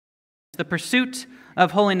The pursuit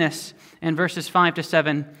of holiness in verses 5 to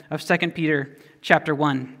 7 of 2 Peter chapter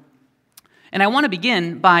 1. And I want to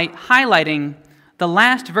begin by highlighting the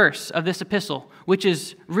last verse of this epistle, which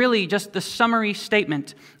is really just the summary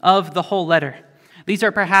statement of the whole letter. These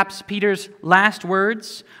are perhaps Peter's last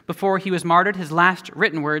words before he was martyred, his last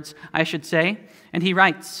written words, I should say. And he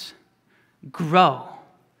writes, "Grow.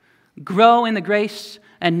 Grow in the grace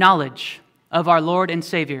and knowledge of our Lord and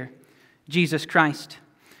Savior, Jesus Christ."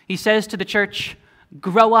 He says to the church,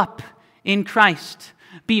 grow up in Christ.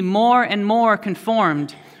 Be more and more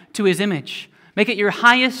conformed to His image. Make it your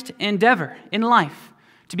highest endeavor in life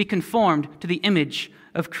to be conformed to the image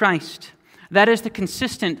of Christ. That is the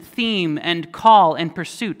consistent theme and call and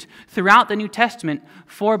pursuit throughout the New Testament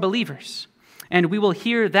for believers. And we will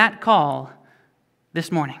hear that call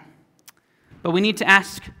this morning. But we need to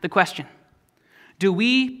ask the question, do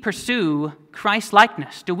we pursue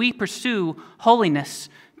Christ-likeness? Do we pursue holiness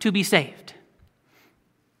to be saved?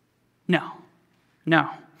 No.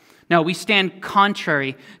 We stand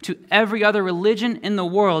contrary to every other religion in the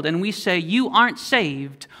world, and we say you aren't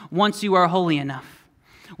saved once you are holy enough.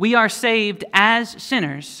 We are saved as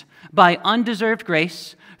sinners by undeserved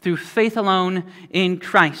grace through faith alone in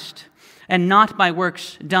Christ, and not by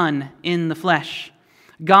works done in the flesh.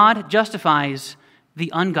 God justifies the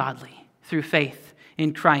ungodly through faith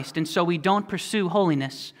in Christ, and so we don't pursue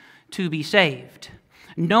holiness to be saved.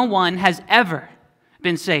 No one has ever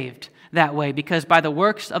been saved that way, because by the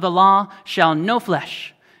works of the law shall no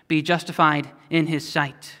flesh be justified in His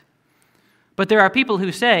sight. But there are people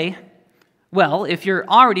who say, well, if you're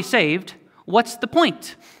already saved, what's the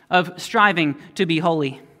point of striving to be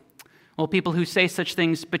holy? Well, people who say such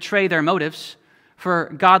things betray their motives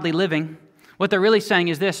for godly living. What they're really saying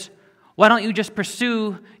is this: why don't you just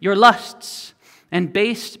pursue your lusts and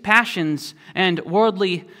base passions and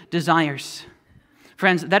worldly desires?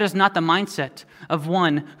 Friends, that is not the mindset of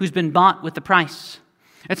one who's been bought with the price.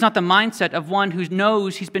 It's not the mindset of one who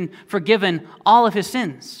knows he's been forgiven all of his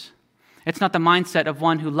sins. It's not the mindset of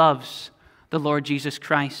one who loves the Lord Jesus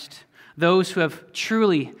Christ. Those who have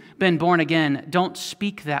truly been born again don't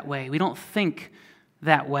speak that way. We don't think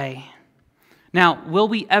that way. Now, will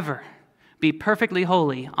we ever be perfectly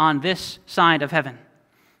holy on this side of heaven?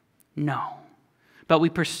 No. But we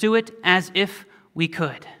pursue it as if we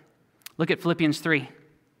could. Look at Philippians 3.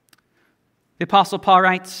 The Apostle Paul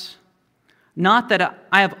writes, "Not that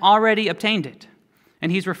I have already obtained it."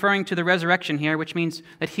 And he's referring to the resurrection here, which means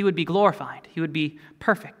that he would be glorified. He would be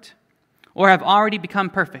perfect. Or have already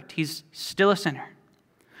become perfect. He's still a sinner.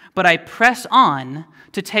 "But I press on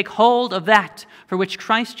to take hold of that for which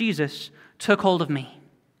Christ Jesus took hold of me."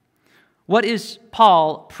 What is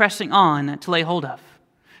Paul pressing on to lay hold of?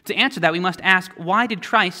 To answer that, we must ask, why did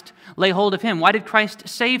Christ lay hold of him? Why did Christ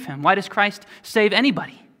save him? Why does Christ save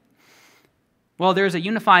anybody? Well, there is a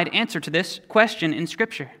unified answer to this question in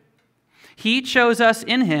Scripture. He chose us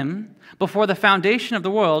in Him before the foundation of the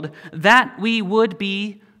world that we would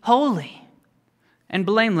be holy and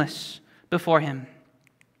blameless before Him.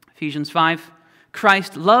 Ephesians 5,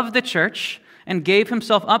 "Christ loved the church and gave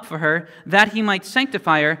Himself up for her, that He might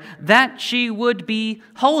sanctify her, that she would be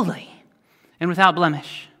holy and without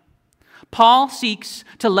blemish." Paul seeks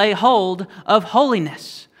to lay hold of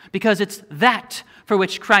holiness because it's that for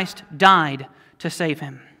which Christ died to save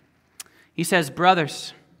him. He says,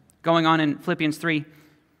 "Brothers," going on in Philippians 3,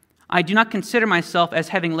 "I do not consider myself as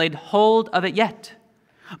having laid hold of it yet,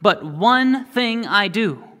 but one thing I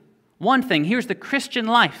do." One thing. Here's the Christian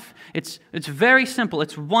life. It's very simple.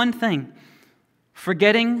 It's one thing.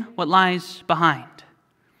 "Forgetting what lies behind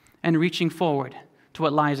and reaching forward to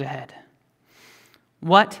what lies ahead."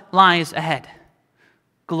 What lies ahead?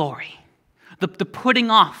 Glory. The putting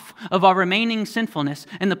off of our remaining sinfulness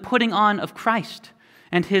and the putting on of Christ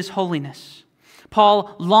and His holiness.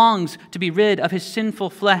 Paul longs to be rid of his sinful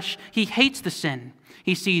flesh. He hates the sin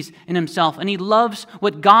he sees in himself, and he loves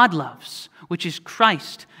what God loves, which is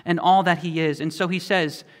Christ and all that He is. And so he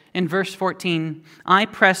says in verse 14, "I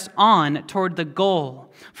press on toward the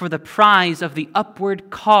goal for the prize of the upward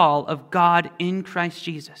call of God in Christ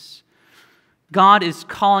Jesus." God is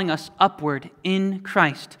calling us upward in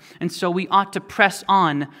Christ, and so we ought to press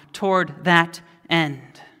on toward that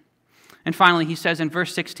end. And finally, he says in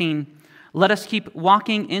verse 16, "Let us keep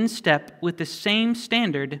walking in step with the same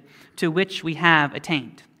standard to which we have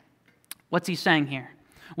attained." What's he saying here?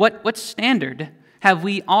 What standard have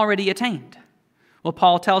we already attained? Well,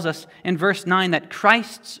 Paul tells us in verse 9 that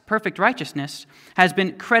Christ's perfect righteousness has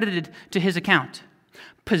been credited to his account.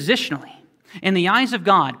 Positionally, in the eyes of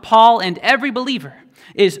God, Paul and every believer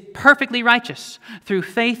is perfectly righteous through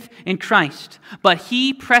faith in Christ, but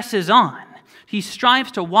he presses on He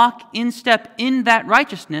strives to walk in step in that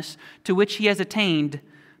righteousness to which he has attained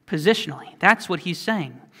positionally. That's what he's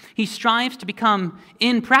saying. He strives to become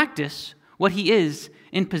in practice what he is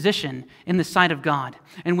in position in the sight of God.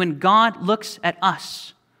 And when God looks at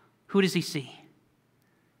us, who does he see?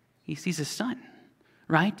 He sees his Son,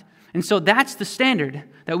 right? And so that's the standard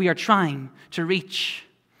that we are trying to reach.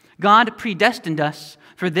 God predestined us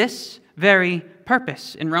for this very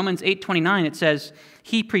purpose. In Romans 8:29 it says,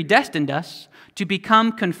 he predestined us to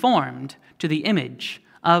become conformed to the image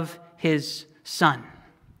of his Son.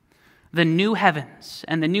 The new heavens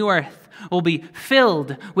and the new earth will be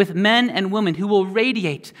filled with men and women who will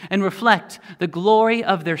radiate and reflect the glory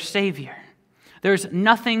of their Savior. There's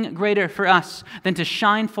nothing greater for us than to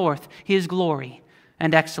shine forth his glory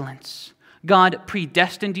and excellence. God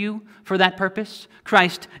predestined you for that purpose.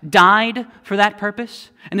 Christ died for that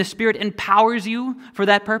purpose. And the Spirit empowers you for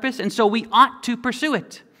that purpose. And so we ought to pursue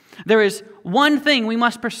it. There is one thing we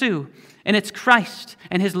must pursue, and it's Christ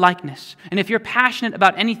and his likeness. And if you're passionate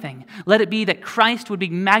about anything, let it be that Christ would be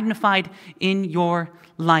magnified in your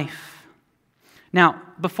life. Now,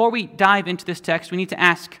 before we dive into this text, we need to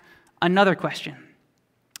ask another question.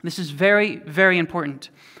 This is very, very important.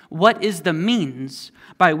 What is the means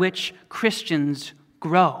by which Christians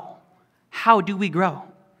grow? How do we grow?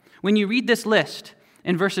 When you read this list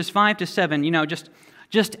in verses 5 to 7,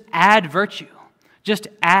 just add virtue. Just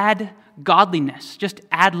add godliness. Just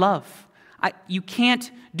add love. You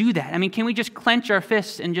can't do that. Can we just clench our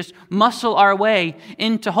fists and just muscle our way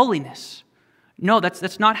into holiness? No,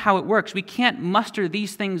 that's not how it works. We can't muster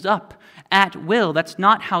these things up at will. That's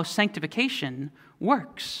not how sanctification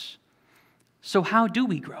works. So how do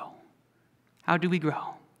we grow? How do we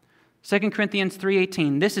grow? 2 Corinthians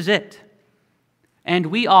 3:18, this is it. And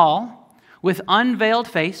we all, with unveiled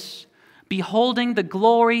face, beholding the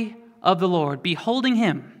glory of the Lord, beholding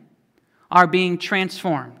him, are being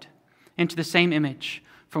transformed into the same image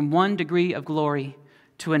from one degree of glory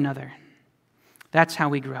to another. That's how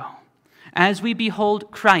we grow. As we behold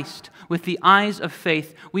Christ with the eyes of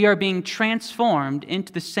faith, we are being transformed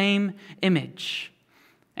into the same image.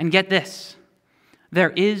 And get this,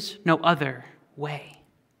 there is no other way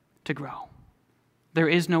to grow. There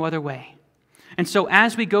is no other way. And so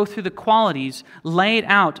as we go through the qualities laid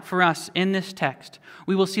out for us in this text,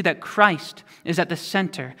 we will see that Christ is at the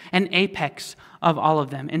center and apex of all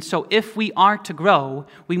of them. And so if we are to grow,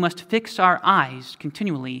 we must fix our eyes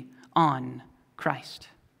continually on Christ.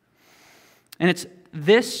 And it's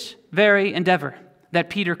this very endeavor that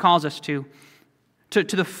Peter calls us to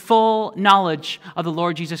the full knowledge of the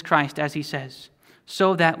Lord Jesus Christ, as he says,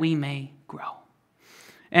 so that we may grow.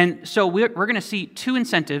 And so we're going to see two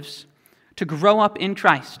incentives to grow up in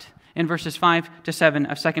Christ in verses 5 to 7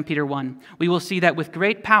 of 2 Peter 1. We will see that with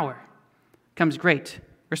great power comes great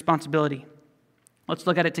responsibility. Let's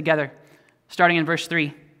look at it together, starting in verse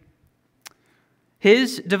 3.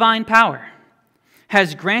 His divine power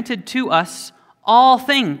has granted to us all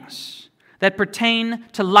things that pertain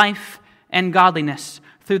to life and godliness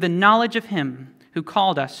through the knowledge of him who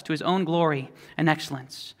called us to his own glory and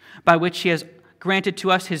excellence, by which he has granted to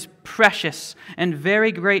us his precious and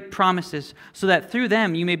very great promises, so that through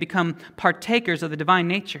them you may become partakers of the divine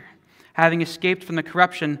nature, having escaped from the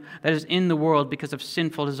corruption that is in the world because of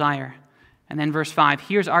sinful desire. And then verse 5,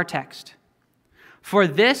 here's our text. For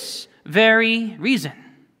this very reason,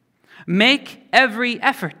 make every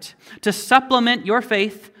effort to supplement your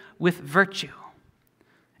faith with virtue,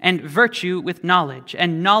 and virtue with knowledge,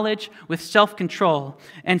 and knowledge with self-control,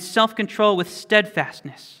 and self-control with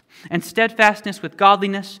steadfastness, and steadfastness with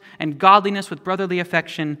godliness, and godliness with brotherly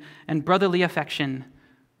affection, and brotherly affection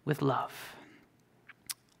with love.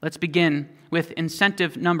 Let's begin with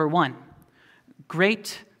incentive number 1.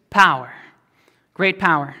 Great power. Great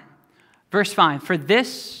power. Verse 5, for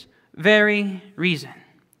this very reason.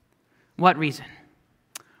 What reason?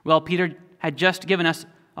 Well, Peter had just given us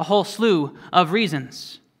a whole slew of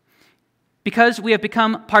reasons. Because we have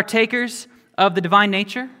become partakers of the divine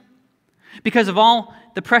nature, because of all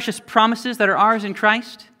the precious promises that are ours in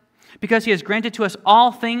Christ, because he has granted to us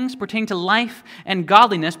all things pertaining to life and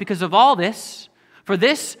godliness, because of all this, for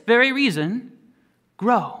this very reason,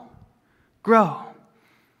 grow. Grow.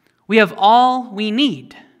 We have all we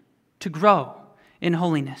need to grow in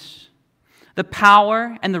holiness. The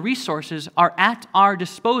power and the resources are at our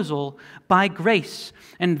disposal by grace,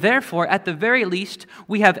 and therefore, at the very least,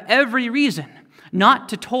 we have every reason not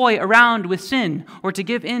to toy around with sin or to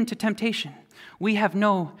give in to temptation. We have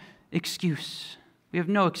no excuse. We have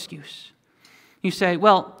no excuse. You say,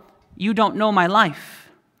 well, you don't know my life.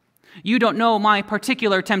 You don't know my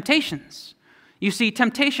particular temptations. You see,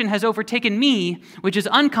 temptation has overtaken me, which is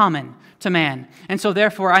uncommon to man, and so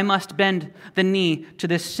therefore I must bend the knee to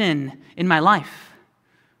this sin in my life.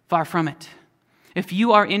 Far from it. If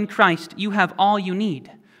you are in Christ, you have all you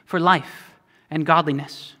need for life and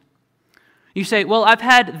godliness. You say, well, I've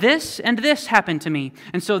had this and this happen to me,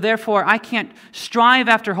 and so therefore I can't strive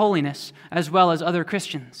after holiness as well as other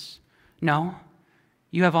Christians. No,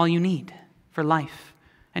 you have all you need for life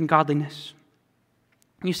and godliness.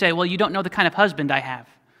 You say, well, you don't know the kind of husband I have,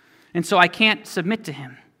 and so I can't submit to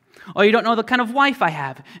him. Or you don't know the kind of wife I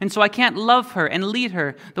have, and so I can't love her and lead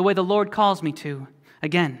her the way the Lord calls me to.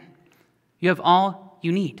 Again, you have all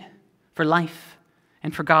you need for life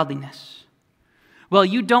and for godliness. Well,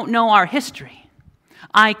 you don't know our history.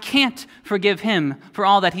 I can't forgive him for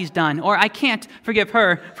all that he's done, or I can't forgive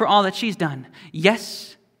her for all that she's done.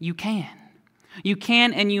 Yes, you can. You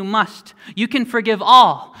can and you must. You can forgive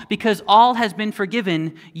all because all has been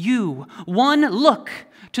forgiven you. One look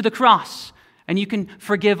to the cross and you can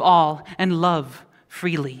forgive all and love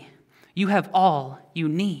freely. You have all you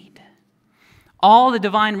need. All the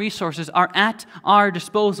divine resources are at our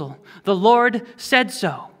disposal. The Lord said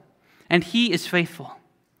so, and he is faithful.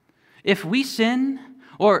 If we sin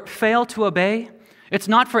or fail to obey, it's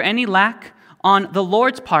not for any lack on the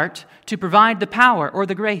Lord's part to provide the power or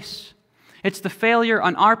the grace. It's the failure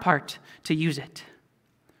on our part to use it.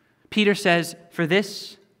 Peter says, for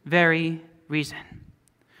this very reason.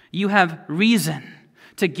 You have reason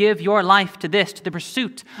to give your life to this, to the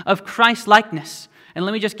pursuit of Christ-likeness. And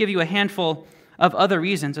let me just give you a handful of other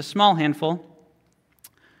reasons, a small handful.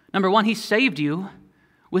 Number one, he saved you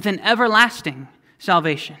with an everlasting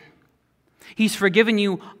salvation. He's forgiven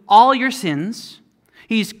you all your sins.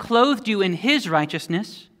 He's clothed you in his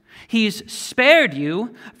righteousness. He's spared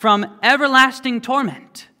you from everlasting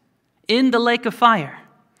torment in the lake of fire.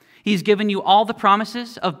 He's given you all the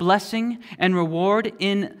promises of blessing and reward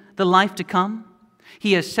in the life to come.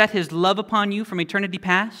 He has set his love upon you from eternity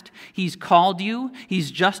past. He's called you, he's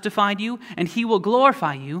justified you, and he will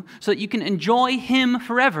glorify you so that you can enjoy him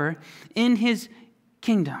forever in his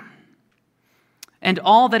kingdom. And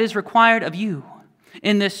all that is required of you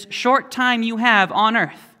in this short time you have on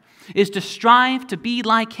earth is to strive to be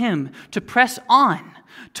like him, to press on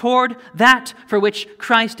toward that for which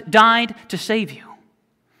Christ died to save you.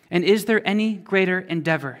 And is there any greater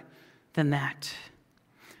endeavor than that?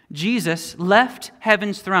 Jesus left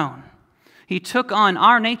heaven's throne. He took on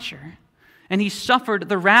our nature, and he suffered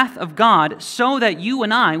the wrath of God so that you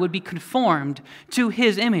and I would be conformed to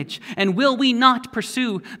his image. And will we not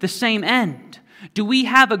pursue the same end? Do we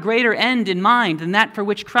have a greater end in mind than that for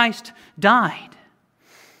which Christ died?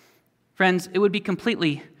 Friends, it would be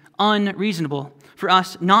completely unreasonable for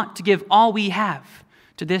us not to give all we have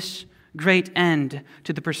to this great end,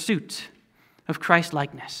 to the pursuit of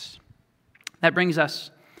Christ-likeness. That brings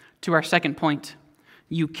us to our second point.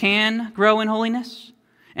 You can grow in holiness,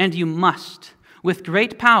 and you must. With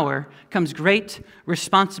great power comes great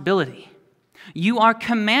responsibility. You are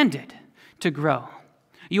commanded to grow.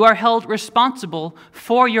 You are held responsible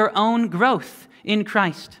for your own growth in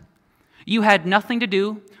Christ. You had nothing to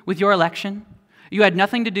do with your election. You had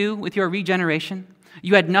nothing to do with your regeneration.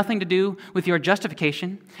 You had nothing to do with your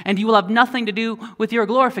justification. And you will have nothing to do with your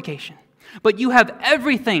glorification. But you have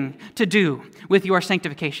everything to do with your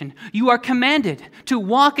sanctification. You are commanded to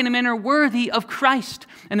walk in a manner worthy of Christ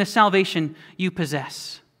and the salvation you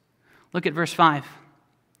possess. Look at verse 5.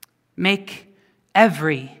 Make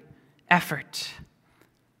every effort.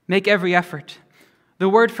 Make every effort. The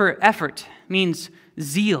word for effort means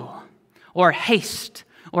zeal or haste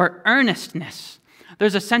or earnestness.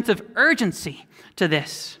 There's a sense of urgency to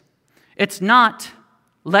this. It's not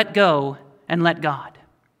let go and let God,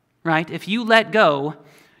 right? If you let go,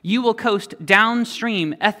 you will coast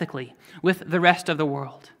downstream ethically with the rest of the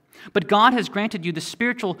world. But God has granted you the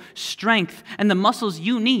spiritual strength and the muscles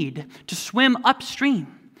you need to swim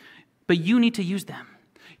upstream, but you need to use them.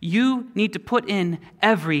 You need to put in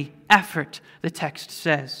every effort, the text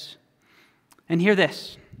says. And hear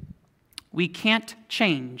this. We can't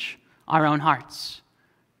change our own hearts.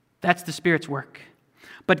 That's the Spirit's work.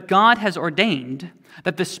 But God has ordained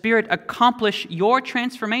that the Spirit accomplish your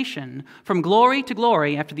transformation from glory to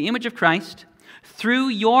glory after the image of Christ through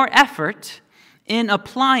your effort in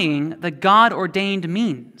applying the God-ordained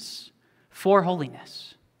means for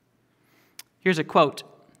holiness. Here's a quote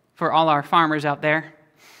for all our farmers out there.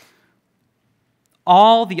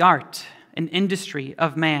 All the art and industry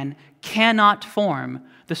of man cannot form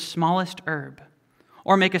the smallest herb,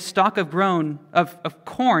 or make a stalk of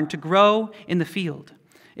corn to grow in the field.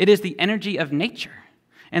 It is the energy of nature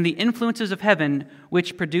and the influences of heaven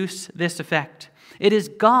which produce this effect. It is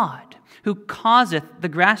God who causeth the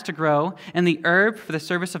grass to grow and the herb for the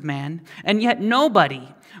service of man, and yet nobody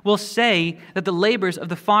will say that the labors of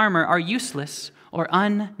the farmer are useless or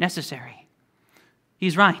unnecessary.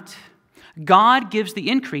 He's right. God gives the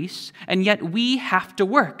increase, and yet we have to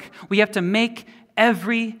work. We have to make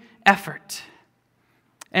every effort.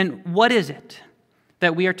 And what is it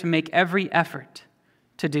that we are to make every effort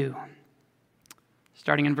to do?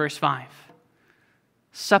 Starting in verse 5.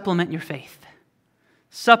 Supplement your faith.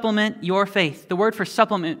 Supplement your faith. The word for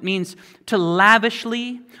supplement means to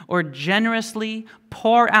lavishly or generously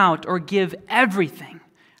pour out or give everything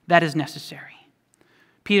that is necessary.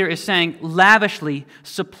 Peter is saying, lavishly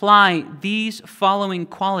supply these following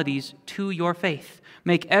qualities to your faith.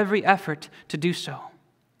 Make every effort to do so.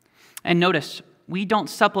 And notice, we don't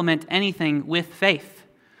supplement anything with faith.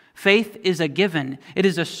 Faith is a given. It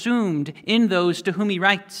is assumed in those to whom he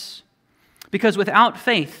writes. Because without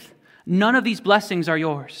faith, none of these blessings are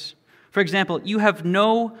yours. For example, you have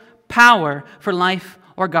no power for life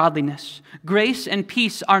or godliness. Grace and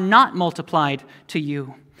peace are not multiplied to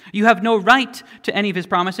you. You have no right to any of his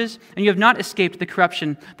promises, and you have not escaped the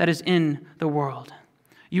corruption that is in the world.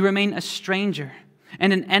 You remain a stranger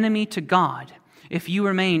and an enemy to God if you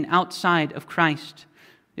remain outside of Christ,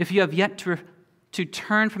 if you have yet to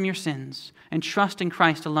turn from your sins and trust in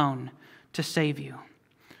Christ alone to save you.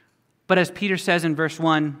 But as Peter says in verse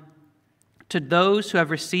 1, to those who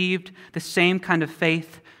have received the same kind of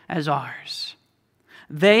faith as ours,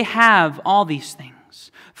 they have all these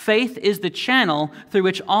things. Faith is the channel through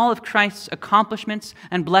which all of Christ's accomplishments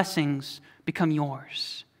and blessings become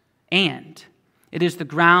yours. And it is the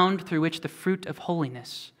ground through which the fruit of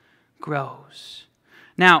holiness grows.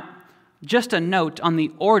 Now, just a note on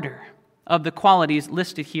the order of the qualities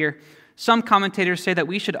listed here. Some commentators say that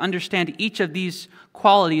we should understand each of these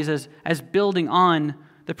qualities as building on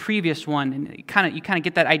the previous one. And you kind of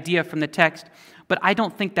get that idea from the text. But I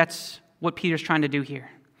don't think that's what Peter's trying to do here.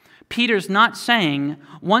 Peter's not saying,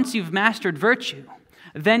 once you've mastered virtue,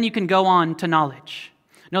 then you can go on to knowledge.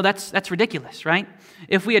 No, that's ridiculous, right?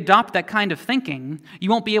 If we adopt that kind of thinking, you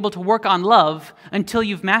won't be able to work on love until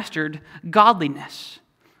you've mastered godliness,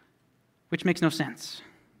 which makes no sense.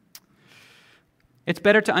 It's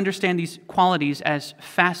better to understand these qualities as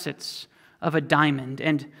facets of a diamond,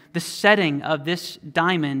 and the setting of this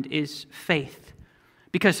diamond is faith.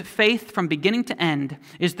 Because faith from beginning to end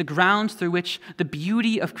is the grounds through which the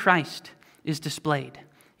beauty of Christ is displayed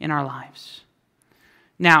in our lives.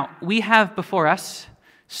 Now, we have before us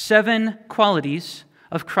 7 qualities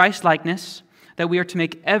of Christ-likeness that we are to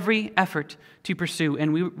make every effort to pursue,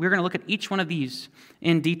 and we're going to look at each one of these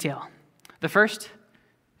in detail. The first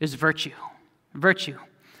is virtue. Virtue.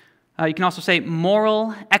 You can also say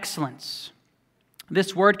moral excellence.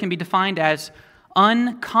 This word can be defined as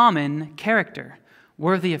uncommon character,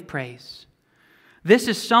 worthy of praise. This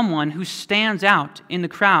is someone who stands out in the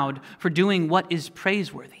crowd for doing what is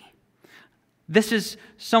praiseworthy. This is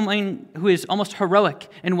someone who is almost heroic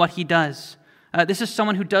in what he does. This is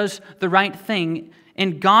someone who does the right thing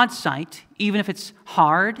in God's sight, even if it's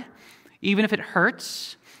hard, even if it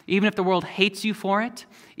hurts, even if the world hates you for it,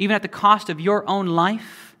 even at the cost of your own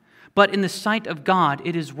life. But in the sight of God,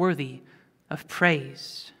 it is worthy of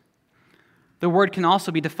praise. The word can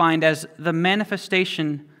also be defined as the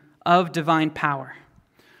manifestation of divine power.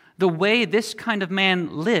 The way this kind of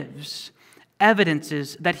man lives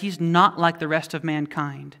evidences that he's not like the rest of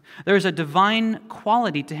mankind. There is a divine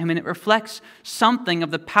quality to him, and it reflects something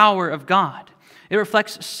of the power of God. It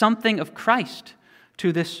reflects something of Christ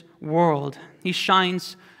to this world. He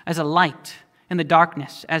shines as a light in the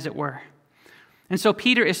darkness, as it were. And so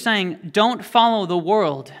Peter is saying, don't follow the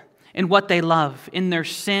world in what they love, in their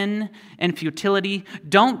sin and futility.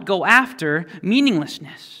 Don't go after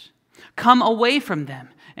meaninglessness. Come away from them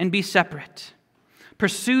and be separate.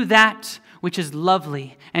 Pursue that which is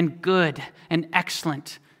lovely and good and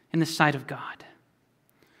excellent in the sight of God.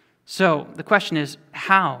 So the question is,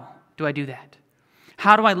 how do I do that?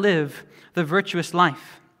 How do I live the virtuous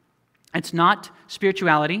life? It's not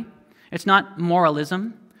spirituality. It's not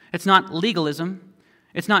moralism. It's not legalism.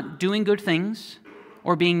 It's not doing good things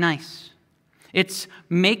or being nice. It's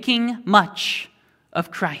making much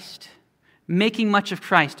of Christ. Making much of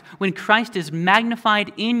Christ. When Christ is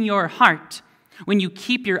magnified in your heart, when you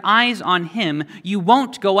keep your eyes on him, you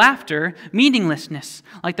won't go after meaninglessness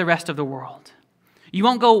like the rest of the world. You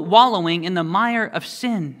won't go wallowing in the mire of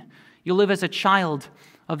sin. You'll live as a child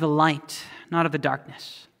of the light, not of the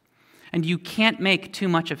darkness. And you can't make too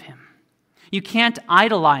much of him. You can't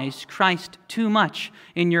idolize Christ too much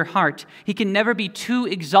in your heart. He can never be too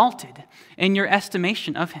exalted in your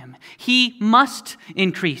estimation of him. He must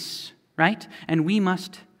increase, right? And we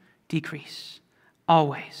must decrease,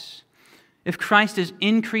 always. If Christ is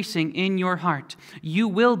increasing in your heart, you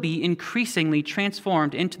will be increasingly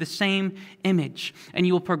transformed into the same image, and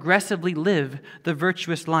you will progressively live the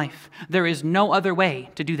virtuous life. There is no other way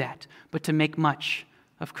to do that but to make much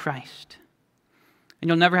of Christ. And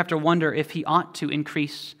you'll never have to wonder if he ought to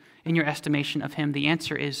increase in your estimation of him. The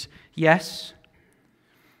answer is yes.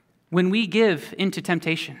 When we give into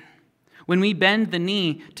temptation, when we bend the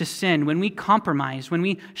knee to sin, when we compromise, when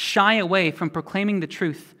we shy away from proclaiming the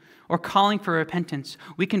truth or calling for repentance,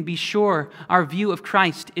 we can be sure our view of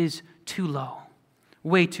Christ is too low,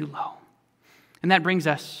 way too low. And that brings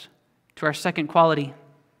us to our second quality,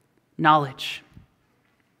 knowledge.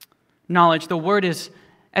 Knowledge, the word is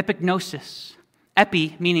epignosis.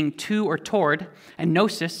 Epi meaning to or toward, and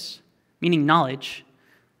gnosis meaning knowledge.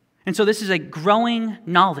 And so this is a growing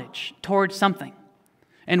knowledge toward something.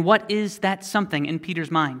 And what is that something in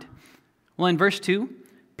Peter's mind? Well, in verse 2,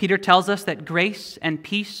 Peter tells us that grace and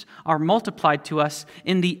peace are multiplied to us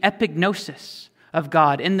in the epignosis of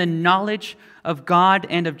God, in the knowledge of God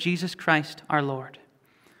and of Jesus Christ our Lord.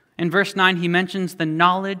 In verse 9, he mentions the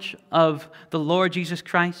knowledge of the Lord Jesus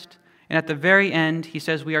Christ. And at the very end, he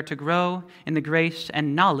says we are to grow in the grace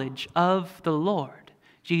and knowledge of the Lord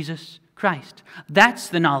Jesus Christ. That's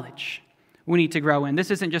the knowledge we need to grow in.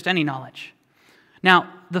 This isn't just any knowledge.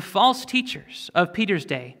 Now, the false teachers of Peter's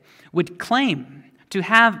day would claim to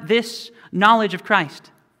have this knowledge of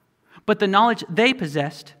Christ, but the knowledge they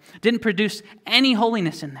possessed didn't produce any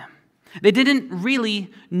holiness in them. They didn't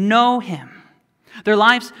really know him. Their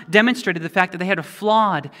lives demonstrated the fact that they had a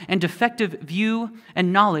flawed and defective view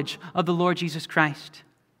and knowledge of the Lord Jesus Christ.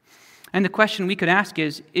 And the question we could ask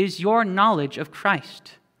is your knowledge of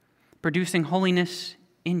Christ producing holiness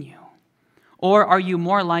in you? Or are you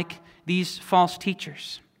more like these false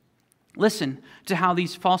teachers? Listen to how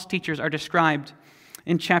these false teachers are described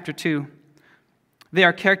in chapter 2. They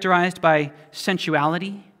are characterized by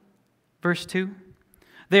sensuality, verse 2.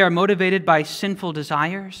 They are motivated by sinful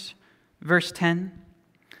desires, verse 10.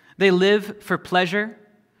 They live for pleasure,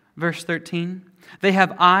 verse 13. They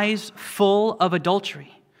have eyes full of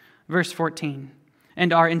adultery, verse 14,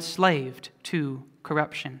 and are enslaved to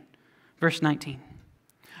corruption, verse 19.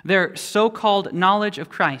 Their so-called knowledge of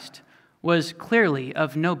Christ was clearly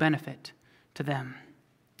of no benefit to them.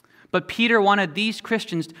 But Peter wanted these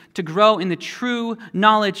Christians to grow in the true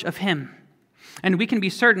knowledge of him. And we can be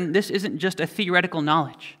certain this isn't just a theoretical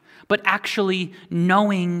knowledge, but actually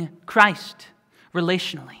knowing Christ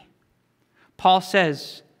relationally. Paul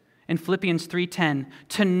says in Philippians 3:10,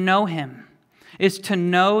 to know him is to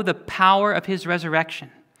know the power of his resurrection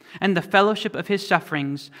and the fellowship of his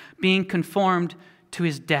sufferings, being conformed to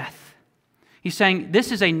his death. He's saying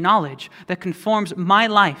this is a knowledge that conforms my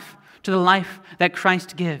life to the life that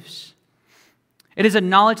Christ gives. It is a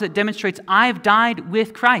knowledge that demonstrates I've died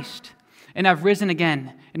with Christ and I've risen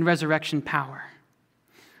again in resurrection power.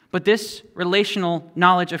 But this relational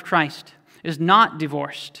knowledge of Christ is not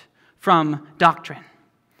divorced from doctrine,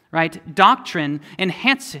 right? Doctrine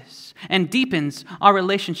enhances and deepens our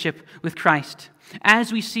relationship with Christ.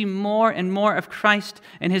 As we see more and more of Christ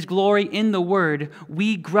and his glory in the Word,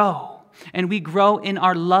 we grow, and we grow in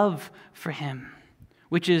our love for him,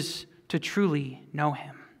 which is to truly know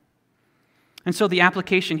him. And so the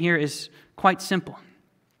application here is quite simple.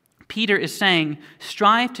 Peter is saying,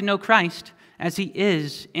 strive to know Christ as he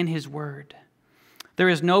is in his word. There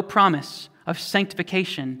is no promise of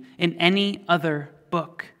sanctification in any other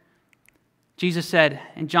book. Jesus said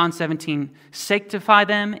in John 17, sanctify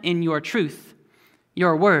them in your truth.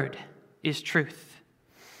 Your word is truth.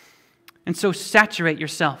 And so saturate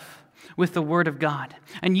yourself with the word of God,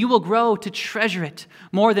 and you will grow to treasure it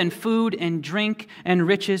more than food and drink and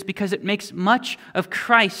riches, because it makes much of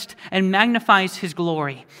Christ and magnifies his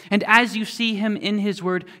glory. And as you see him in his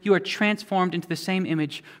word, you are transformed into the same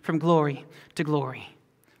image from glory to glory.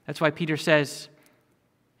 That's why Peter says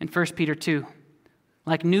in 1 Peter 2,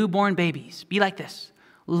 like newborn babies, be like this.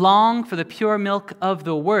 Long for the pure milk of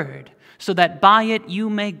the word, so that by it you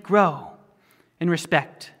may grow in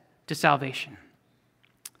respect to salvation.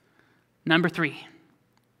 Number 3,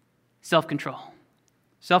 self-control.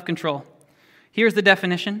 Self-control. Here's the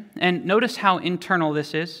definition, and notice how internal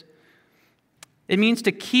this is. It means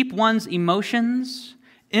to keep one's emotions,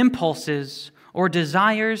 impulses, or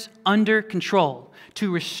desires under control,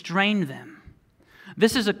 to restrain them.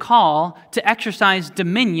 This is a call to exercise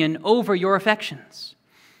dominion over your affections.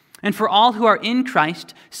 And for all who are in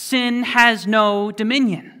Christ, sin has no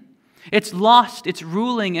dominion. It's lost its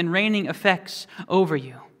ruling and reigning effects over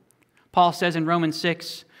you. Paul says in Romans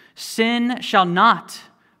 6, sin shall not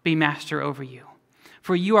be master over you,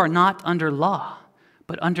 for you are not under law,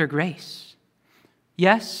 but under grace.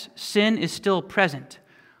 Yes, sin is still present,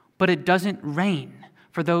 but it doesn't reign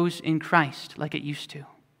for those in Christ like it used to.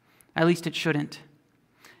 At least it shouldn't.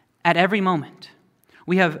 At every moment,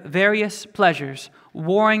 we have various pleasures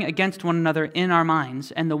warring against one another in our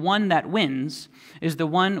minds, and the one that wins is the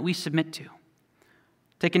one we submit to.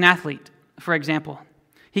 Take an athlete, for example.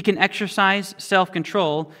 He can exercise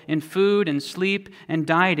self-control in food and sleep and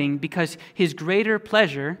dieting because his greater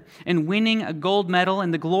pleasure in winning a gold medal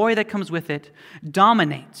and the glory that comes with it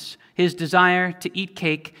dominates his desire to eat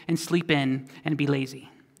cake and sleep in and be lazy.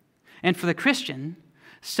 And for the Christian,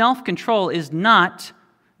 self-control is not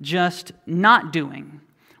just not doing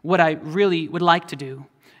what I really would like to do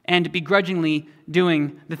and begrudgingly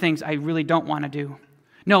doing the things I really don't want to do.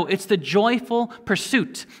 No, it's the joyful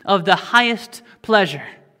pursuit of the highest pleasure.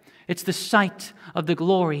 It's the sight of the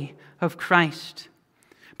glory of Christ.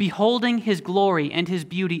 Beholding his glory and his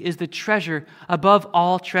beauty is the treasure above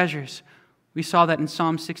all treasures. We saw that in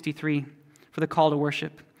Psalm 63 for the call to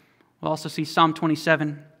worship. We'll also see Psalm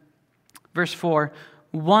 27, verse 4.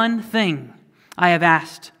 One thing I have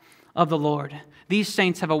asked of the Lord. These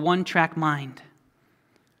saints have a one-track mind.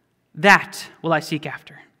 That will I seek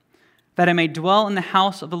after, that I may dwell in the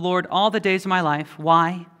house of the Lord all the days of my life.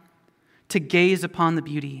 Why? To gaze upon the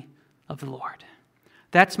beauty of the Lord.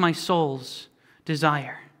 That's my soul's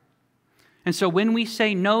desire. And so when we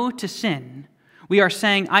say no to sin, we are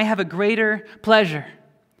saying, I have a greater pleasure.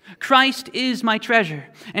 Christ is my treasure,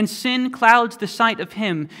 and sin clouds the sight of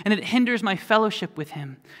him, and it hinders my fellowship with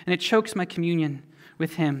him, and it chokes my communion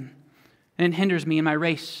with him, and it hinders me in my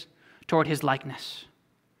race toward his likeness.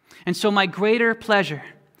 And so my greater pleasure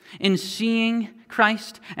in seeing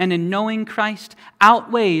Christ and in knowing Christ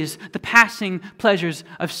outweighs the passing pleasures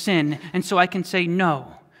of sin, and so I can say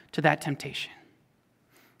no to that temptation.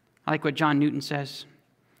 I like what John Newton says.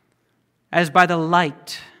 As by the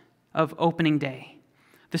light of opening day,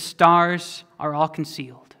 the stars are all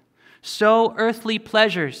concealed, so earthly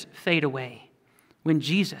pleasures fade away when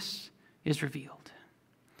Jesus is revealed.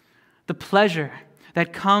 The pleasure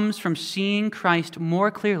that comes from seeing Christ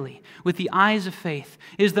more clearly with the eyes of faith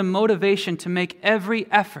is the motivation to make every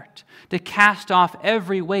effort to cast off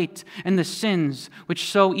every weight and the sins which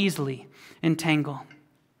so easily entangle.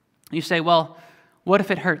 You say, well, what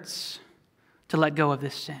if it hurts to let go of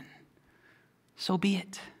this sin? So be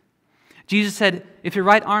it. Jesus said, if your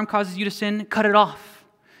right arm causes you to sin, cut it off.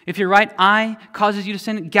 If your right eye causes you to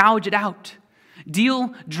sin, gouge it out.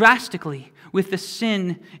 Deal drastically with the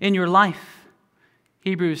sin in your life.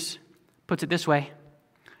 Hebrews puts it this way,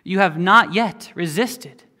 you have not yet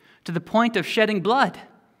resisted to the point of shedding blood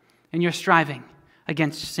in your striving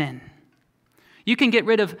against sin. You can get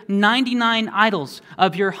rid of 99 idols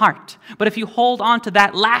of your heart, but if you hold on to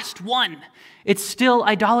that last one, it's still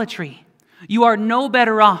idolatry. You are no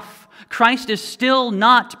better off. Christ is still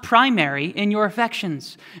not primary in your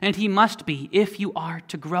affections, and he must be if you are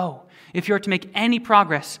to grow. If you are to make any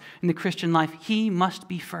progress in the Christian life, he must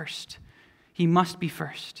be first. He must be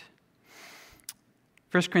first.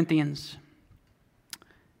 1 Corinthians.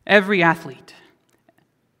 Every athlete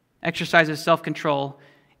exercises self-control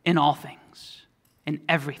in all things, in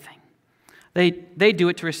everything. They do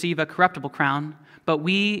it to receive a corruptible crown, but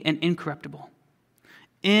we an incorruptible.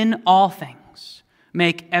 In all things,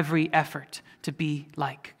 make every effort to be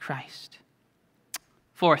like Christ.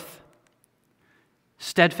 Fourth,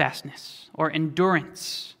 steadfastness or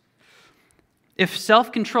endurance. If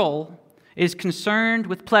self-control is concerned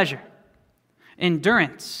with pleasure,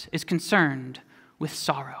 endurance is concerned with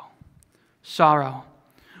sorrow. Sorrow.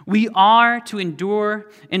 We are to endure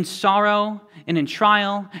in sorrow and in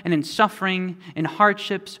trial and in suffering and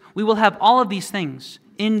hardships. We will have all of these things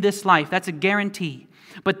in this life. That's a guarantee.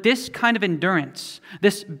 But this kind of endurance,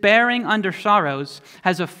 this bearing under sorrows,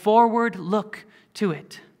 has a forward look to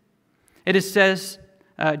it.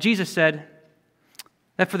 Jesus said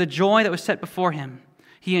that for the joy that was set before him,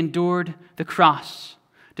 he endured the cross,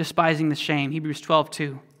 despising the shame. Hebrews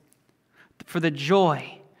 12:2. For the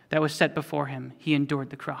joy that was set before him, he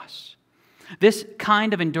endured the cross. This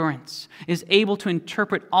kind of endurance is able to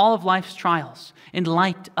interpret all of life's trials in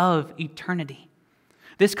light of eternity.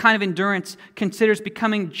 This kind of endurance considers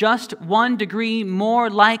becoming just 1 degree more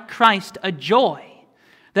like Christ a joy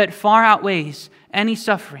that far outweighs any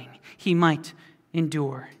suffering he might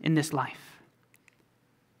endure in this life.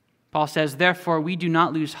 Paul says, therefore, we do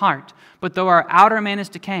not lose heart, but though our outer man is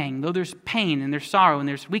decaying, though there's pain and there's sorrow and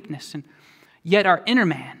there's weakness, and yet our inner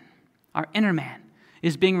man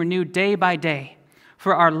is being renewed day by day,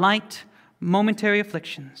 for our light, momentary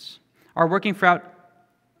afflictions are working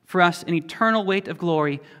for us an eternal weight of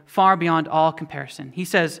glory far beyond all comparison. He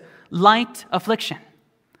says, light affliction.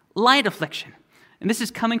 light affliction. And this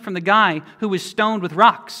is coming from the guy who was stoned with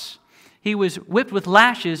rocks. He was whipped with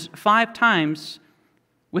lashes 5 times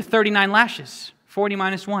with 39 lashes, 40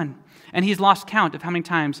 minus 1. And he's lost count of how many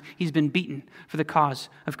times he's been beaten for the cause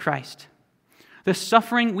of Christ. The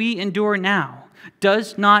suffering we endure now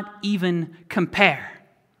does not even compare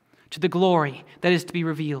to the glory that is to be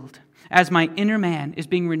revealed, as my inner man is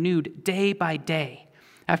being renewed day by day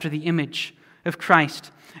after the image of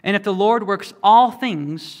Christ. And if the Lord works all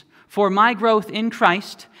things for my growth in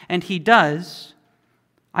Christ, and He does,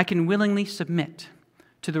 I can willingly submit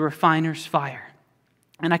to the refiner's fire.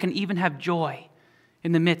 And I can even have joy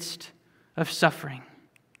in the midst of suffering.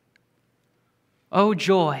 O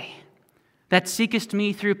joy that seekest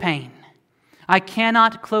me through pain, I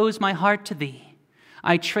cannot close my heart to Thee.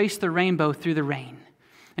 I trace the rainbow through the rain,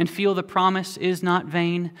 and feel the promise is not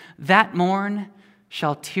vain. That morn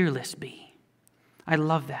shall tearless be. I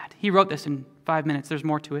love that. He wrote this in 5 minutes. There's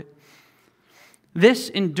more to it. This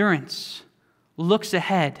endurance looks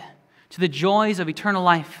ahead to the joys of eternal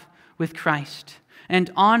life with Christ. And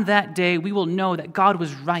on that day, we will know that God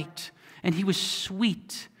was right and He was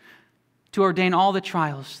sweet to ordain all the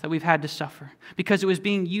trials that we've had to suffer, because it was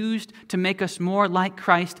being used to make us more like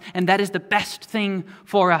Christ, and that is the best thing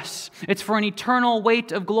for us. It's for an eternal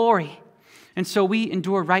weight of glory. And so we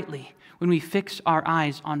endure rightly when we fix our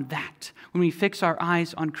eyes on that, when we fix our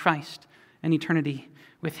eyes on Christ and eternity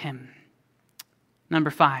with Him.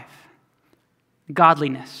 Number 5,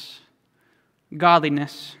 godliness.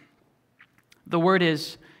 Godliness. The word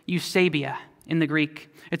is eusebia in the Greek.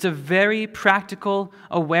 It's a very practical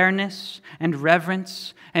awareness and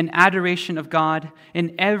reverence and adoration of God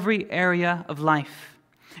in every area of life.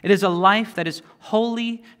 It is a life that is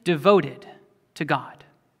wholly devoted to God.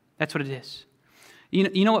 That's what it is.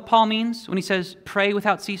 You know what Paul means when he says pray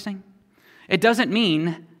without ceasing? It doesn't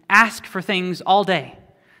mean ask for things all day.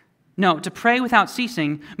 No, to pray without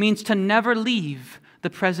ceasing means to never leave the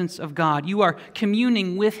presence of God. You are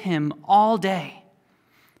communing with Him all day.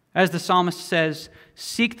 As the psalmist says,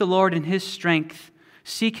 seek the Lord in His strength,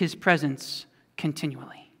 seek His presence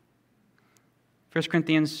continually. 1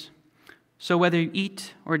 Corinthians, so whether you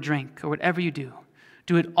eat or drink or whatever you do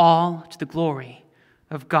it all to the glory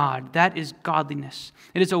of God. That is godliness.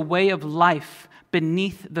 It is a way of life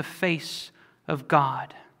beneath the face of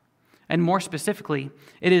God. And more specifically,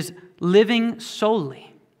 it is living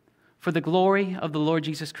solely for the glory of the Lord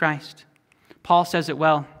Jesus Christ. Paul says it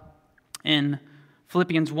well in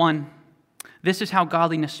Philippians 1. This is how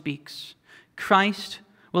godliness speaks. Christ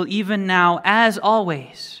will even now, as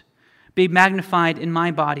always, be magnified in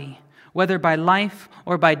my body, whether by life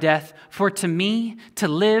or by death. For to me, to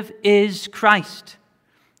live is Christ,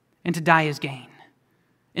 and to die is gain.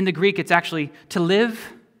 In the Greek, it's actually to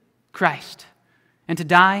live, Christ, and to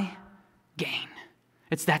die, gain.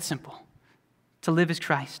 It's that simple. To live is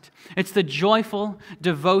Christ. It's the joyful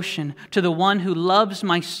devotion to the one who loves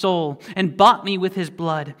my soul and bought me with His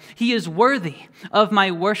blood. He is worthy of my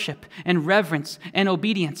worship and reverence and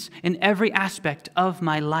obedience in every aspect of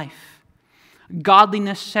my life.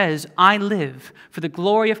 Godliness says, I live for the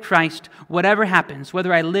glory of Christ, whatever happens,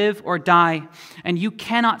 whether I live or die. And you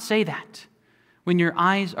cannot say that when your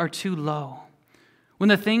eyes are too low, when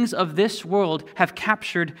the things of this world have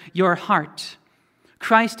captured your heart.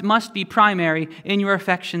 Christ must be primary in your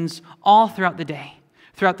affections all throughout the day,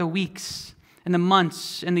 throughout the weeks and the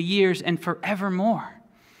months and the years and forevermore.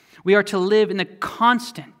 We are to live in the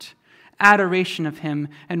constant adoration of Him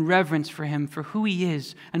and reverence for Him, for who He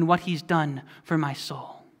is and what He's done for my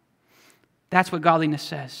soul. That's what godliness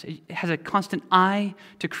says. It has a constant eye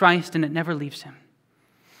to Christ and it never leaves Him.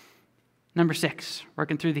 Number 6,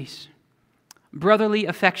 working through these. Brotherly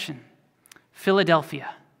affection,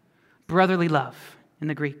 Philadelphia, brotherly love in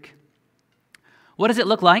the Greek. What does it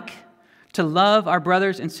look like to love our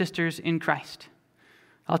brothers and sisters in Christ?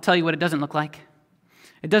 I'll tell you what it doesn't look like.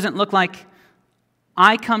 It doesn't look like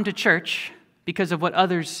I come to church because of what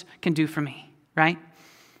others can do for me, right?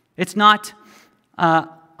 It's not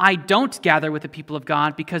I don't gather with the people of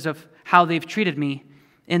God because of how they've treated me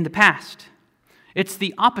in the past. It's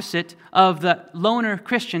the opposite of the loner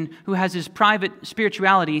Christian who has his private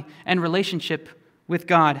spirituality and relationship with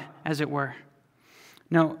God, as it were.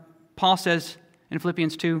 No, Paul says in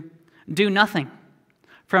Philippians 2, do nothing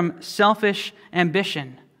from selfish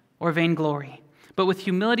ambition or vainglory, but with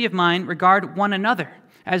humility of mind regard one another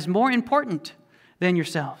as more important than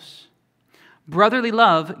yourselves. Brotherly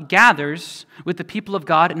love gathers with the people of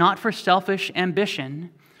God not for selfish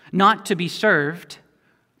ambition, not to be served,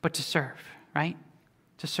 but to serve, right?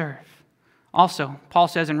 To serve. Also, Paul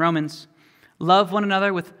says in Romans, love one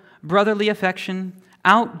another with brotherly affection,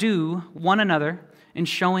 outdo one another in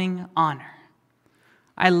showing honor.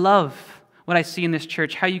 I love what I see in this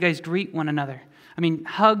church, how you guys greet one another. I mean,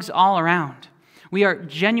 hugs all around. We are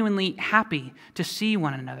genuinely happy to see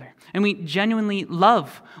one another, and we genuinely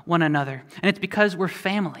love one another, and it's because we're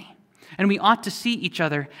family, and we ought to see each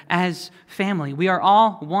other as family. We are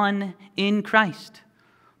all one in Christ.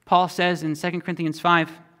 Paul says in 2 Corinthians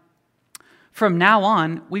 5, "From now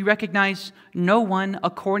on, we recognize no one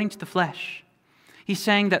according to the flesh." He's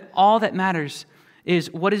saying that all that matters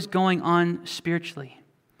is what is going on spiritually.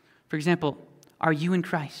 For example, are you in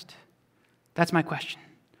Christ? That's my question.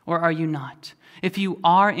 Or are you not? If you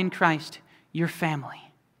are in Christ, you're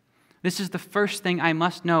family. This is the first thing I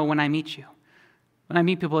must know when I meet you. When I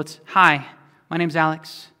meet people, it's, "Hi, my name's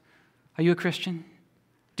Alex. Are you a Christian?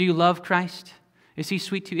 Do you love Christ? Is he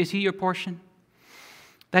sweet to you? Is he your portion?"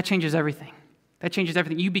 That changes everything. That changes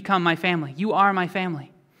everything. You become my family. You are my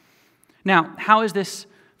family. Now, how is this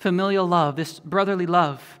familial love, this brotherly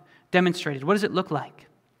love demonstrated? What does it look like?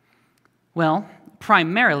 Well,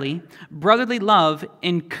 primarily, brotherly love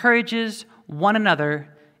encourages one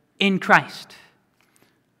another in Christ.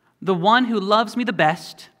 The one who loves me the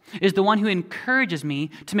best is the one who encourages me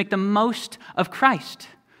to make the most of Christ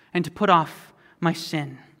and to put off my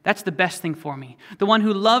sin. That's the best thing for me. The one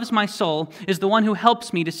who loves my soul is the one who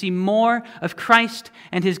helps me to see more of Christ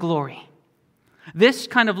and his glory. This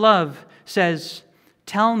kind of love says,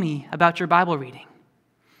 "Tell me about your Bible reading.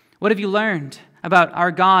 What have you learned about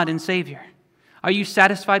our God and Savior? Are you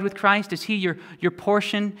satisfied with Christ? Is he your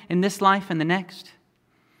portion in this life and the next?"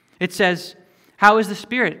 It says, "How has the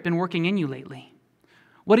Spirit been working in you lately?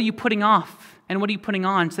 What are you putting off and what are you putting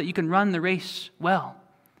on so that you can run the race well?"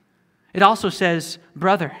 It also says,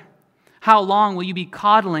 "Brother, how long will you be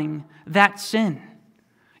coddling that sin?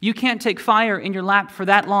 You can't take fire in your lap for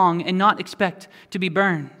that long and not expect to be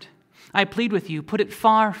burned. I plead with you, put it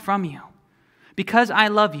far from you. Because I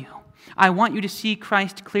love you, I want you to see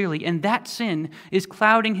Christ clearly, and that sin is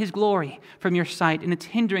clouding his glory from your sight, and it's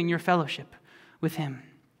hindering your fellowship with him."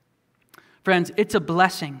 Friends, it's a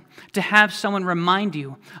blessing to have someone remind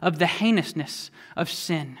you of the heinousness of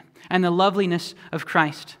sin and the loveliness of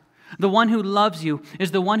Christ. The one who loves you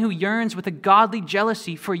is the one who yearns with a godly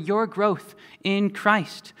jealousy for your growth in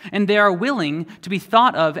Christ, and they are willing to be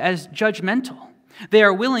thought of as judgmental. They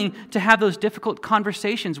are willing to have those difficult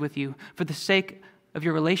conversations with you for the sake of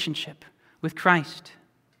your relationship with Christ.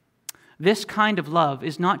 This kind of love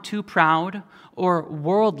is not too proud or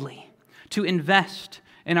worldly to invest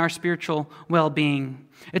in our spiritual well-being.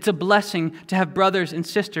 It's a blessing to have brothers and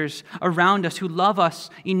sisters around us who love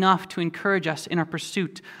us enough to encourage us in our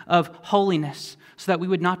pursuit of holiness so that we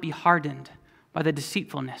would not be hardened by the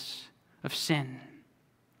deceitfulness of sin.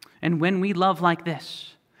 And when we love like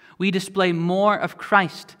this, we display more of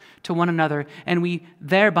Christ to one another, and we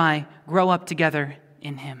thereby grow up together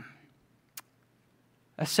in him.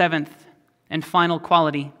 A seventh and final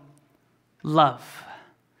quality, love.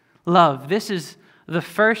 Love. This is the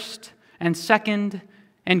first and second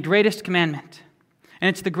and greatest commandment, and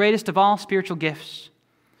it's the greatest of all spiritual gifts.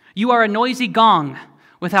 You are a noisy gong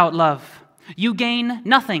without love. You gain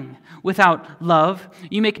nothing without love.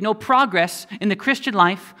 You make no progress in the Christian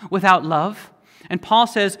life without love. And Paul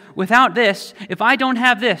says, without this, if I don't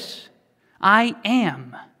have this, I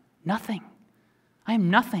am nothing. I am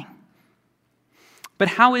nothing. But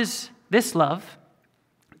how is this love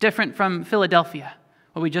different from Philadelphia,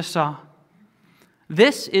 what we just saw?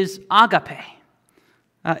 This is agape.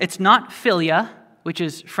 It's not philia, which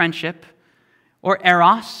is friendship, or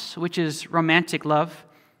eros, which is romantic love.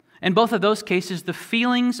 In both of those cases, the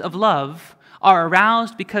feelings of love are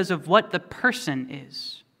aroused because of what the person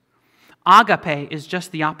is. Agape is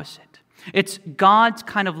just the opposite. It's God's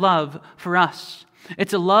kind of love for us.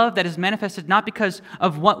 It's a love that is manifested not because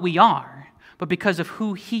of what we are, but because of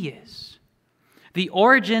who he is. The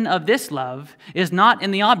origin of this love is not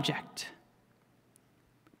in the object,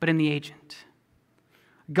 but in the agent.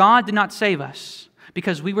 God did not save us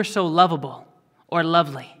because we were so lovable or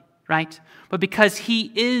lovely, right? But because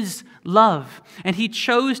he is love, and he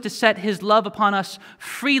chose to set his love upon us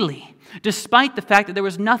freely, despite the fact that there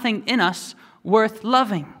was nothing in us worth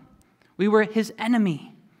loving. We were his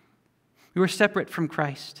enemy. We were separate from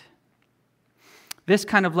Christ. This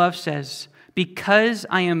kind of love says, because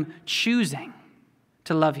I am choosing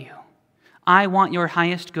to love you, I want your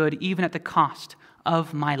highest good even at the cost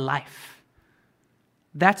of my life.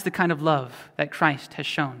 That's the kind of love that Christ has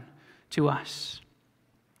shown to us.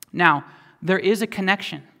 Now, there is a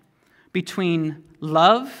connection between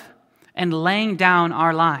love and laying down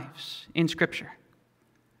our lives in Scripture.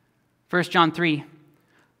 1 John 3,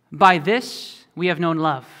 by this we have known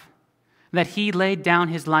love, that he laid down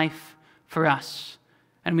his life for us,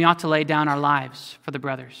 and we ought to lay down our lives for the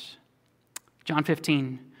brothers. John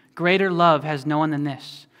 15, greater love has no one than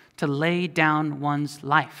this, to lay down one's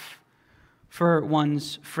life for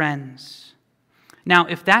one's friends. Now,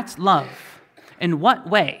 if that's love, in what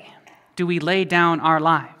way do we lay down our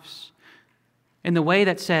lives? In the way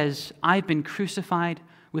that says, I've been crucified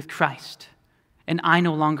with Christ, and I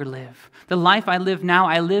no longer live. The life I live now,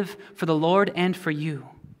 I live for the Lord and for you.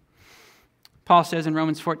 Paul says in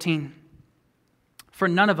Romans 14, for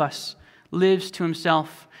none of us lives to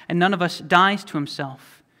himself, and none of us dies to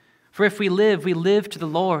himself. For if we live to the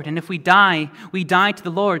Lord, and if we die to the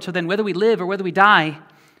Lord. So then whether we live or whether we die,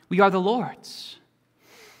 we are the Lord's.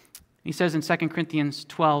 He says in 2 Corinthians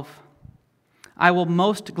 12, I will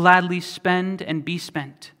most gladly spend and be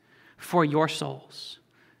spent for your souls.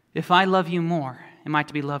 If I love you more, am I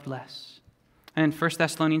to be loved less? And in 1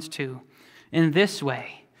 Thessalonians 2, in this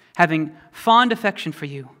way, having fond affection for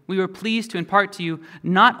you, we were pleased to impart to you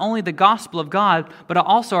not only the gospel of God, but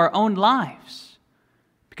also our own lives,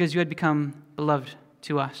 because you had become beloved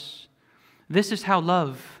to us. This is how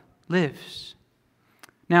love lives.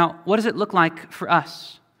 Now, what does it look like for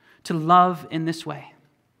us to love in this way?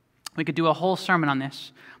 We could do a whole sermon on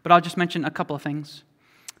this, but I'll just mention a couple of things.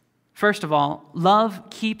 First of all, love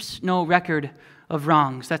keeps no record of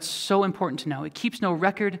wrongs. That's so important to know. It keeps no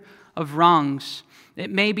record of wrongs. It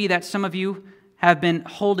may be that some of you have been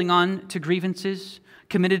holding on to grievances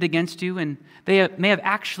committed against you, and they may have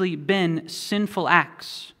actually been sinful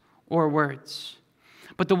acts or words.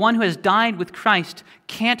 But the one who has died with Christ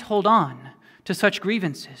can't hold on to such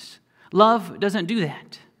grievances. Love doesn't do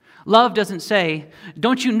that. Love doesn't say,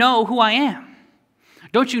 don't you know who I am?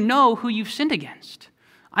 Don't you know who you've sinned against?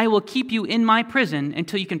 I will keep you in my prison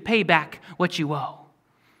until you can pay back what you owe.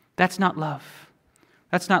 That's not love.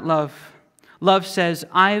 That's not love. Love says,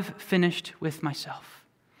 I've finished with myself.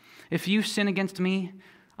 If you sin against me,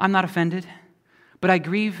 I'm not offended, but I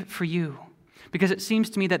grieve for you, because it seems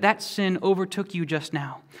to me that that sin overtook you just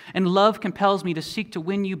now, and love compels me to seek to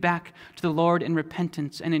win you back to the Lord in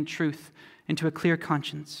repentance and in truth, and to a clear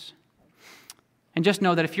conscience. And just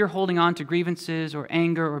know that if you're holding on to grievances or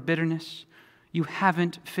anger or bitterness, you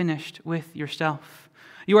haven't finished with yourself.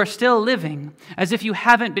 You are still living as if you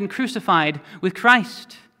haven't been crucified with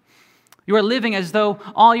Christ. You are living as though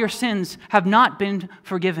all your sins have not been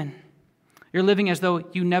forgiven. You're living as though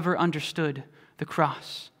you never understood the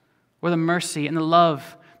cross or the mercy and the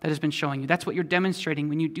love that has been showing you. That's what you're demonstrating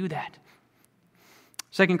when you do that.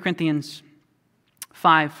 2 Corinthians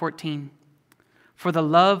 5:14. For the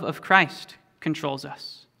love of Christ controls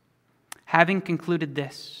us, having concluded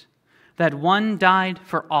this, that one died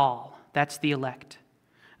for all, that's the elect.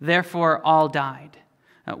 Therefore all died.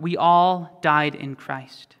 We all died in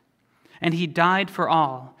Christ. And he died for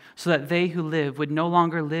all, so that they who live would no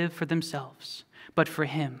longer live for themselves, but for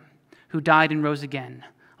him who died and rose again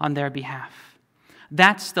on their behalf.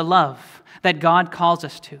 That's the love that God calls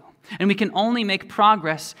us to. And we can only make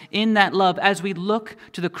progress in that love as we look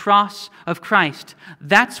to the cross of Christ.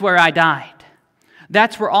 That's where I died.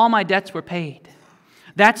 That's where all my debts were paid.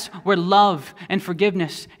 That's where love and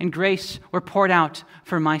forgiveness and grace were poured out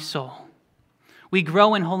for my soul. We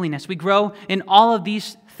grow in holiness. We grow in all of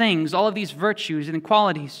these things, all of these virtues and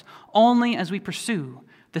qualities, only as we pursue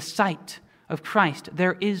the sight of Christ.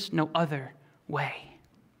 There is no other way.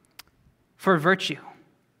 For virtue,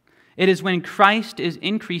 it is when Christ is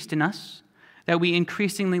increased in us that we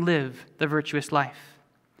increasingly live the virtuous life.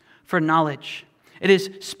 For knowledge, it is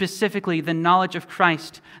specifically the knowledge of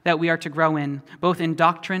Christ that we are to grow in, both in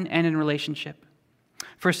doctrine and in relationship.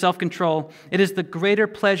 For self-control, it is the greater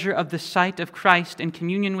pleasure of the sight of Christ and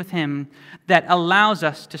communion with him that allows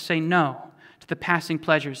us to say no to the passing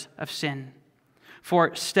pleasures of sin.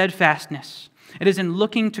 For steadfastness, it is in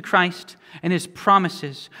looking to Christ and his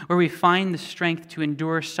promises where we find the strength to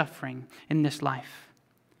endure suffering in this life.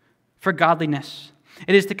 For godliness,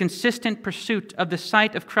 it is the consistent pursuit of the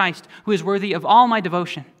sight of Christ, who is worthy of all my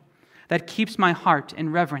devotion, that keeps my heart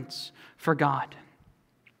in reverence for God.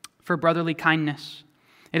 For brotherly kindness,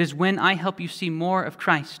 it is when I help you see more of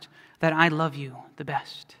Christ that I love you the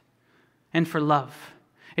best. And for love,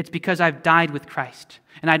 it's because I've died with Christ,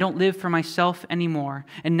 and I don't live for myself anymore,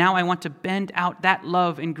 and now I want to bend out that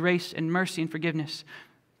love and grace and mercy and forgiveness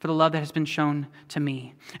for the love that has been shown to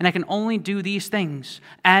me. And I can only do these things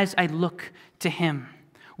as I look to him.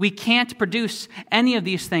 We can't produce any of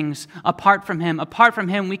these things apart from him. Apart from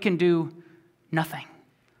him, we can do nothing.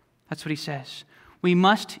 That's what he says. We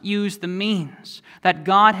must use the means that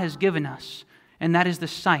God has given us, and that is the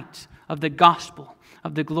sight of the gospel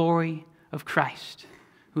of the glory of Christ,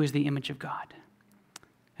 who is the image of God.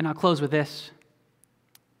 And I'll close with this.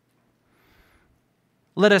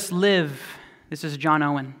 Let us live, this is John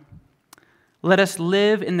Owen, let us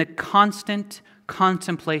live in the constant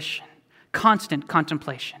contemplation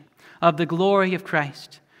of the glory of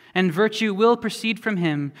Christ, and virtue will proceed from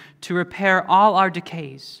him to repair all our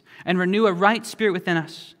decays and renew a right spirit within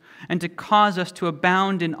us, and to cause us to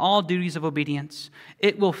abound in all duties of obedience.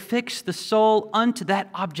 It will fix the soul unto that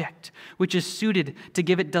object which is suited to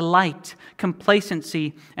give it delight,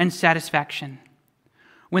 complacency, and satisfaction.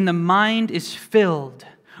 When the mind is filled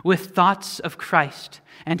with thoughts of Christ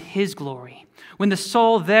and his glory, when the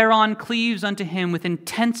soul thereon cleaves unto him with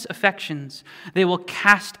intense affections, they will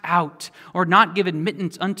cast out or not give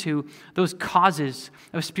admittance unto those causes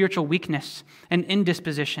of spiritual weakness and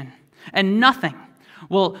indisposition. And nothing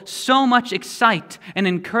will so much excite and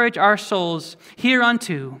encourage our souls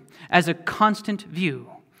hereunto as a constant view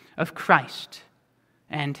of Christ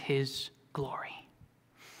and his glory.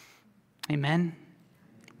 Amen.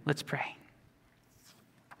 Let's pray.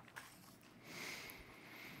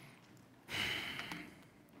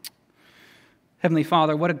 Heavenly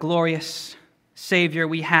Father, what a glorious Savior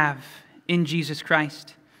we have in Jesus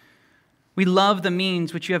Christ. We love the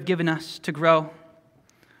means which you have given us to grow,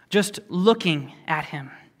 just looking at him,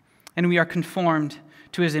 and we are conformed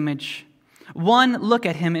to his image. One look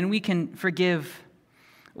at him and we can forgive.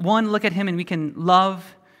 One look at him and we can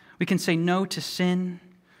love. We can say no to sin.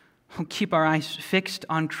 We'll keep our eyes fixed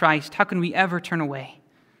on Christ. How can we ever turn away?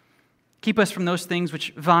 Keep us from those things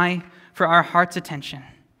which vie for our heart's attention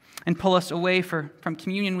and pull us away from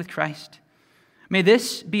communion with Christ. May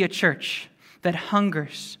this be a church that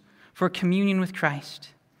hungers for communion with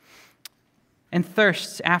Christ and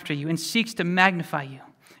thirsts after you and seeks to magnify you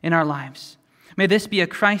in our lives. May this be a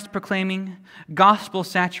Christ-proclaiming,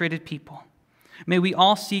 gospel-saturated people. May we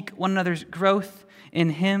all seek one another's growth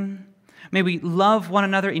in him. May we love one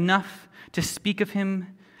another enough to speak of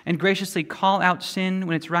him and graciously call out sin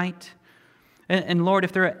when it's right. And Lord,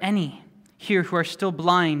 if there are any here who are still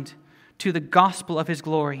blind to the gospel of his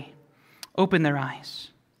glory, open their eyes.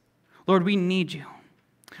 Lord, we need you.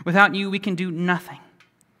 Without you, we can do nothing.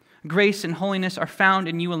 Grace and holiness are found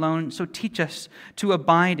in you alone, so teach us to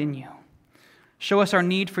abide in you. Show us our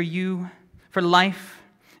need for you, for life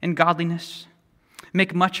and godliness.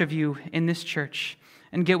 Make much of you in this church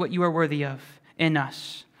and get what you are worthy of in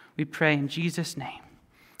us. We pray in Jesus' name.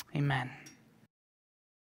 Amen.